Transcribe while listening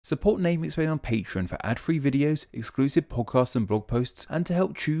Support Name Explain on Patreon for ad-free videos, exclusive podcasts and blog posts, and to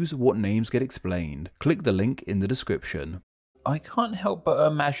help choose what names get explained. Click the link in the description. I can't help but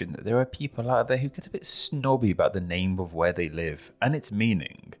imagine that there are people out there who get a bit snobby about the name of where they live and its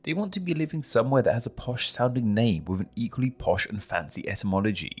meaning. They want to be living somewhere that has a posh sounding name with an equally posh and fancy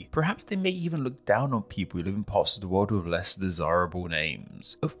etymology. Perhaps they may even look down on people who live in parts of the world with less desirable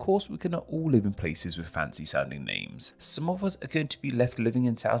names. Of course, we cannot all live in places with fancy sounding names. Some of us are going to be left living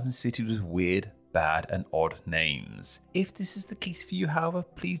in towns and cities with weird, bad and odd names. If this is the case for you, however,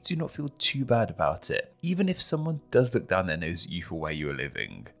 please do not feel too bad about it, even if someone does look down their nose at you for where you are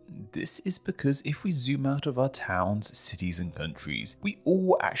living. This is because if we zoom out of our towns, cities and countries, we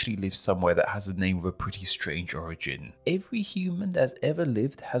all actually live somewhere that has a name with a pretty strange origin. Every human that has ever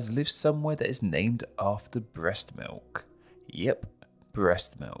lived has lived somewhere that is named after breast milk. Yep,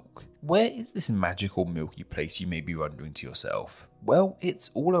 breast milk. Where is this magical milky place, you may be wondering to yourself? Well,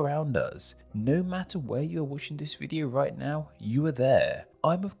 it's all around us. No matter where you are watching this video right now, you are there.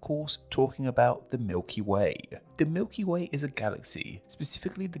 I'm of course talking about the Milky Way. The Milky Way is a galaxy,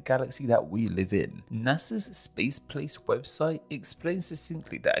 specifically the galaxy that we live in. NASA's Space Place website explains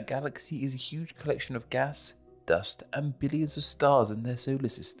succinctly that a galaxy is a huge collection of gas, dust and billions of stars in their solar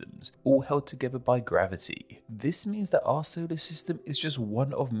systems, all held together by gravity. This means that our solar system is just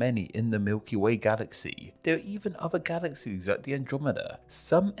one of many in the Milky Way galaxy. There are even other galaxies like the Andromeda.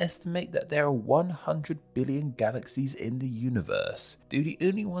 Some estimate that there are 100 billion galaxies in the universe, though the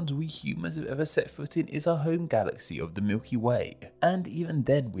only ones we humans have ever set foot in is our home galaxy of the Milky Way. And even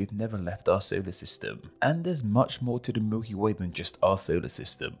then, we've never left our solar system. And there's much more to the Milky Way than just our solar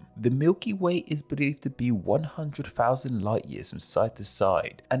system. The Milky Way is believed to be 100,000 light years from side to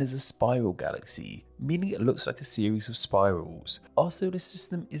side and is a spiral galaxy, meaning it looks like a series of spirals. Our solar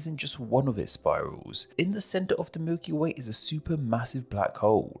system isn't just one of its spirals. In the center of the Milky Way is a supermassive black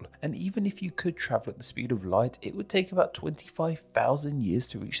hole, and even if you could travel at the speed of light, it would take about 25,000 years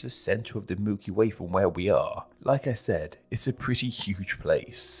to reach the center of the Milky Way from where we are. Like I said, it's a pretty huge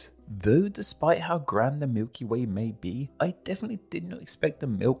place. Though despite how grand the Milky Way may be, I definitely did not expect the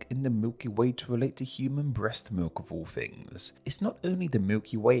milk in the Milky Way to relate to human breast milk of all things. It's not only the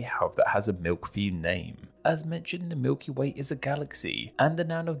Milky Way, however, that has a milk-themed name. As mentioned, the Milky Way is a galaxy, and the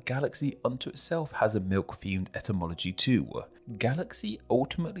noun of galaxy unto itself has a milk-themed etymology too. Galaxy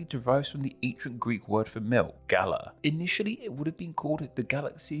ultimately derives from the ancient Greek word for milk, gala. Initially, it would have been called the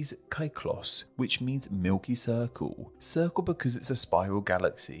galaxy's kyklos, which means milky circle. Circle because it's a spiral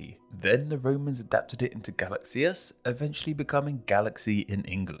galaxy. Then the Romans adapted it into galaxias, eventually becoming galaxy in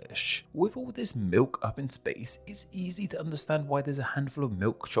English. With all this milk up in space, it's easy to understand why there's a handful of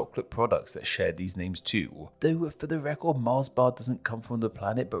milk chocolate products that share these names too. Though for the record, Mars bar doesn't come from the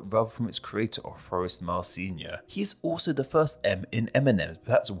planet but rather from its creator, Forrest Mars Sr. He is also the first M in M&M's,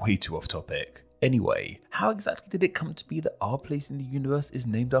 but that's way too off topic. Anyway, how exactly did it come to be that our place in the universe is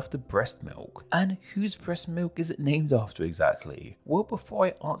named after breast milk? And whose breast milk is it named after exactly? Well, before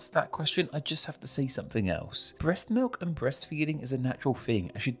I answer that question, I just have to say something else. Breast milk and breastfeeding is a natural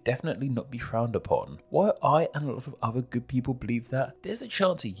thing and should definitely not be frowned upon. While I and a lot of other good people believe that, there's a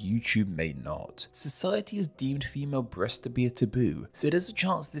chance that YouTube may not. Society has deemed female breasts to be a taboo, so there's a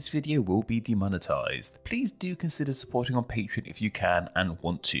chance this video will be demonetized. Please do consider supporting on Patreon if you can and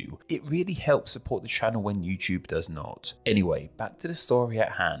want to. It really helps support the channel when YouTube does not. Anyway, back to the story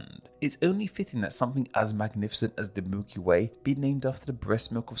at hand. It's only fitting that something as magnificent as the Milky Way be named after the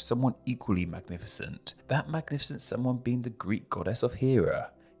breast milk of someone equally magnificent. That magnificent someone being the Greek goddess of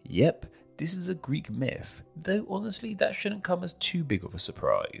Hera. Yep, this is a Greek myth, though honestly that shouldn't come as too big of a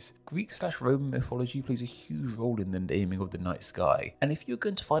surprise. Greek/Roman mythology plays a huge role in the naming of the night sky, and if you're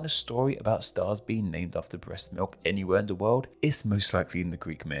going to find a story about stars being named after breast milk anywhere in the world, it's most likely in the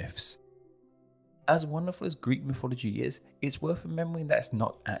Greek myths. As wonderful as Greek mythology is, it's worth remembering that it's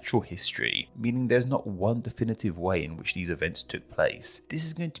not actual history, meaning there's not one definitive way in which these events took place. This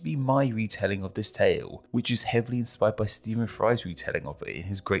is going to be my retelling of this tale, which is heavily inspired by Stephen Fry's retelling of it in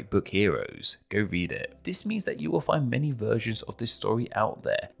his great book Heroes. Go read it. This means that you will find many versions of this story out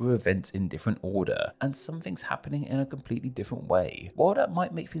there, with events in different order, and some things happening in a completely different way. While that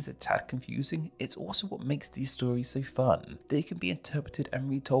might make things a tad confusing, it's also what makes these stories so fun. They can be interpreted and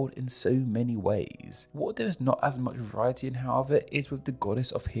retold in so many ways. days. What there is not as much variety in, however, is with the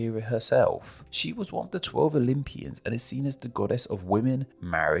goddess of Hera herself. She was one of the 12 Olympians and is seen as the goddess of women,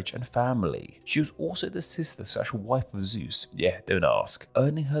 marriage and family. She was also the sister/wife of Zeus, yeah, don't ask,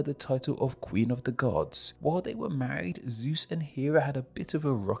 earning her the title of Queen of the Gods. While they were married, Zeus and Hera had a bit of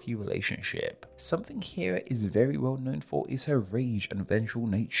a rocky relationship. Something Hera is very well known for is her rage and vengeful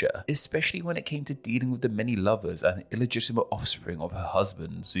nature, especially when it came to dealing with the many lovers and illegitimate offspring of her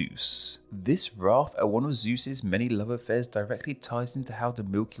husband Zeus. This wrath at one of Zeus's many love affairs directly ties into how the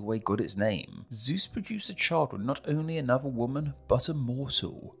Milky Way got its name. Zeus produced a child with not only another woman, but a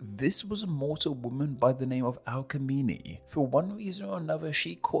mortal. This was a mortal woman by the name of Alcmene. For one reason or another,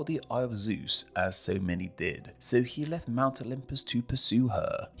 she caught the eye of Zeus, as so many did, so he left Mount Olympus to pursue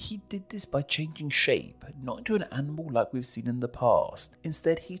her. He did this by changing shape, not into an animal like we've seen in the past.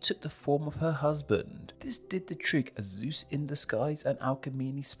 Instead, he took the form of her husband. This did the trick as Zeus in disguise and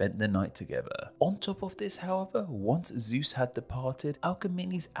Alcmene spent the night together. On top of this, however, once Zeus had departed,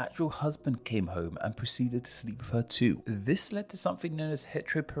 Alcmene's actual husband came home and proceeded to sleep with her too. This led to something known as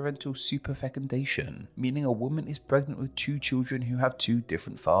heteroparental superfecundation, meaning a woman is pregnant with two children who have two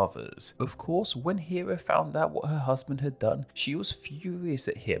different fathers. Of course, when Hera found out what her husband had done, she was furious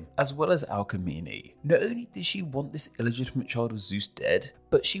at him as well as Alcmene. Not only did she want this illegitimate child of Zeus dead,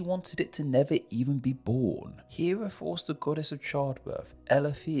 but she wanted it to never even be born. Hera forced the goddess of childbirth,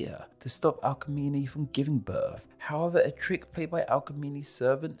 Eileithyia, to stop Alcmene from giving birth. However, a trick played by Alcmene's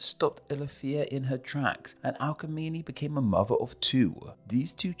servant stopped Eileithyia in her tracks, and Alcmene became a mother of two.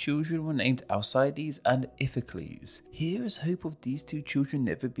 These two children were named Alcides and Iphicles. Hera's hope of these two children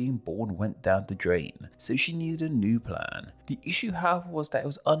never being born went down the drain, so she needed a new plan. The issue, however, was that it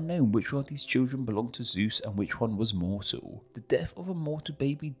was unknown which one of these children belonged to Zeus and which one was mortal. The death of a mortal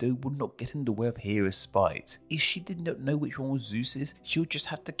baby though would not get in the way of Hera's spite. If she did not know which one was Zeus's, she would just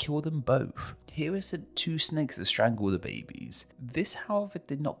have to kill them both. Hera sent two snakes to strangle the babies. This, however,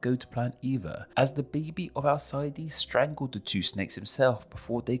 did not go to plan either, as the baby of Alcides strangled the two snakes himself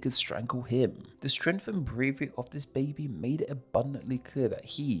before they could strangle him. The strength and bravery of this baby made it abundantly clear that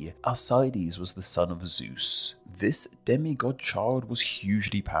he, Alcides, was the son of Zeus. This demigod child was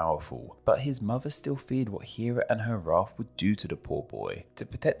hugely powerful, but his mother still feared what Hera and her wrath would do to the poor boy. To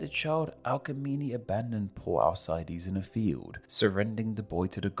protect the child, Alcmene abandoned poor Alcides in a field, surrendering the boy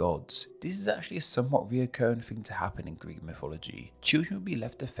to the gods. This is actually a somewhat reoccurring thing to happen in Greek mythology. Children would be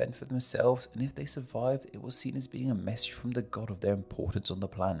left to fend for themselves, and if they survived, it was seen as being a message from the god of their importance on the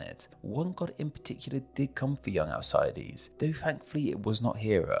planet. One god in particular did come for young Alcides, though thankfully it was not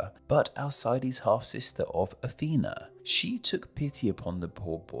Hera, but Alcides' half-sister of Athena. She took pity upon the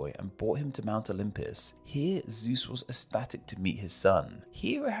poor boy and brought him to Mount Olympus. Here, Zeus was ecstatic to meet his son.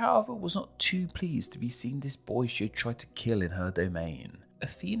 Hera, however, was not too pleased to be seeing this boy she had tried to kill in her domain.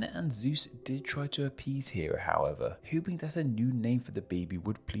 Athena and Zeus did try to appease Hera, however, hoping that a new name for the baby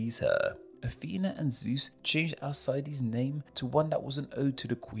would please her. Athena and Zeus changed Alcides' name to one that was an ode to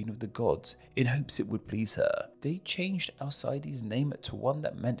the Queen of the Gods, in hopes it would please her. They changed Alcides' name to one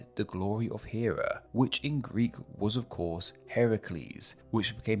that meant the glory of Hera, which in Greek was of course Heracles,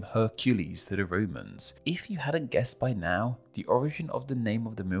 which became Hercules to the Romans. If you hadn't guessed by now, the origin of the name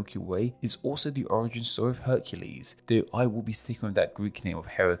of the Milky Way is also the origin story of Hercules, though I will be sticking with that Greek name of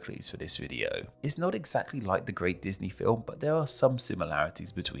Heracles for this video. It's not exactly like the great Disney film, but there are some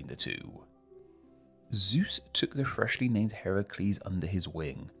similarities between the two. Zeus took the freshly named Heracles under his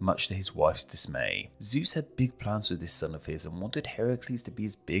wing, much to his wife's dismay. Zeus had big plans for this son of his and wanted Heracles to be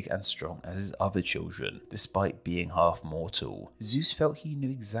as big and strong as his other children, despite being half mortal. Zeus felt he knew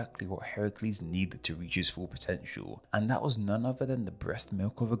exactly what Heracles needed to reach his full potential, and that was none other than the breast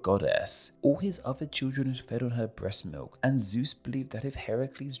milk of a goddess. All his other children had fed on her breast milk, and Zeus believed that if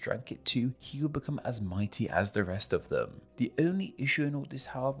Heracles drank it too, he would become as mighty as the rest of them. The only issue in all this,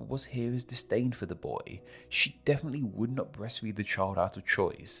 however, was Hera's disdain for the boy. She definitely would not breastfeed the child out of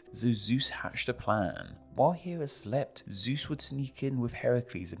choice, so Zeus hatched a plan. While Hera slept, Zeus would sneak in with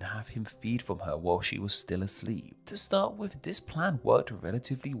Heracles and have him feed from her while she was still asleep. To start with, this plan worked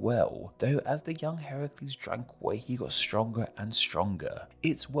relatively well, though as the young Heracles drank away, he got stronger and stronger.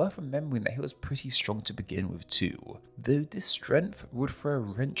 It's worth remembering that he was pretty strong to begin with too, though this strength would throw a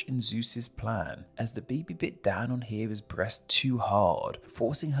wrench in Zeus's plan, as the baby bit down on Hera's breast too hard,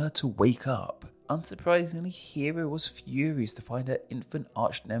 forcing her to wake up. Unsurprisingly, Hera was furious to find her infant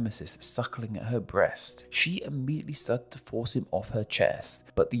arch-nemesis suckling at her breast. She immediately started to force him off her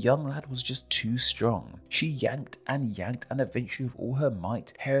chest, but the young lad was just too strong. She yanked, and eventually with all her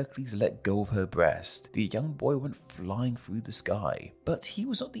might, Heracles let go of her breast. The young boy went flying through the sky, but he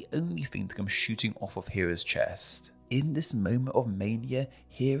was not the only thing to come shooting off of Hera's chest. in this moment of mania,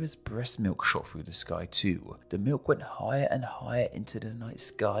 Hera's breast milk shot through the sky too. The milk went higher and higher into the night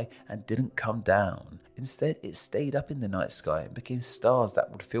sky and didn't come down. Instead, it stayed up in the night sky and became stars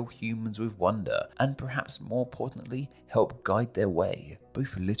that would fill humans with wonder, and perhaps more importantly, help guide their way,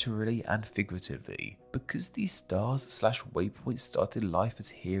 both literally and figuratively. Because these stars / waypoints started life as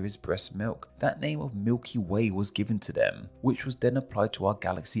Hera's breast milk, that name of Milky Way was given to them, which was then applied to our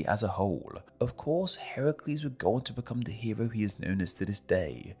galaxy as a whole. Of course, Heracles would go on to become the hero he is known as to this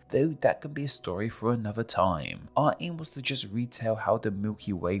day, though that can be a story for another time. Our aim was to just retell how the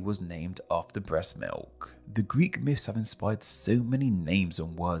Milky Way was named after breast milk. The Greek myths have inspired so many names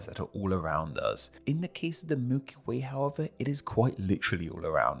and words that are all around us. In the case of the Milky Way, however, it is quite literally all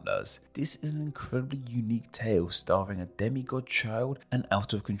around us. This is an incredibly unique tale starring a demigod child and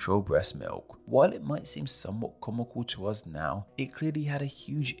out of control breast milk. While it might seem somewhat comical to us now, it clearly had a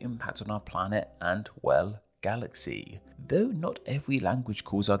huge impact on our planet and, well, galaxy. Though not every language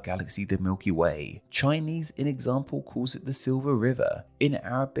calls our galaxy the Milky Way. Chinese, in example, calls it the Silver River. In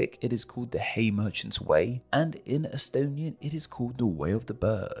Arabic, it is called the Hay Merchant's Way, and in Estonian, it is called the Way of the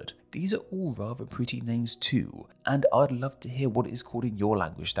Bird. These are all rather pretty names too, and I'd love to hear what it is called in your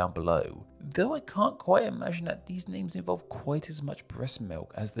language down below. Though I can't quite imagine that these names involve quite as much breast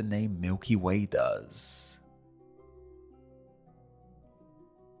milk as the name Milky Way does.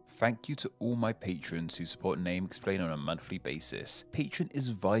 Thank you to all my patrons who support Name Explain on a monthly basis. Patreon is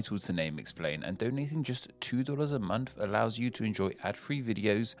vital to Name Explain, and donating just $2 a month allows you to enjoy ad-free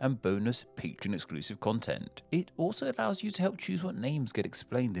videos and bonus Patreon exclusive content. It also allows you to help choose what names get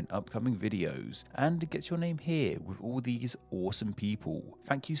explained in upcoming videos, and gets your name here with all these awesome people.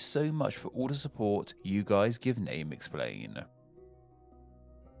 Thank you so much for all the support you guys give Name Explain.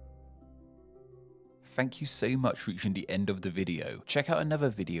 Thank you so much for reaching the end of the video. Check out another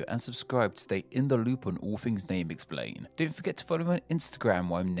video and subscribe to stay in the loop on all things Name Explain. Don't forget to follow me on Instagram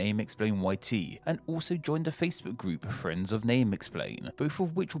where I'm NameExplainYT, and also join the Facebook group Friends of Name Explain, both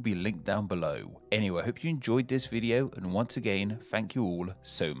of which will be linked down below. Anyway, I hope you enjoyed this video, and once again, thank you all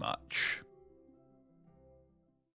so much.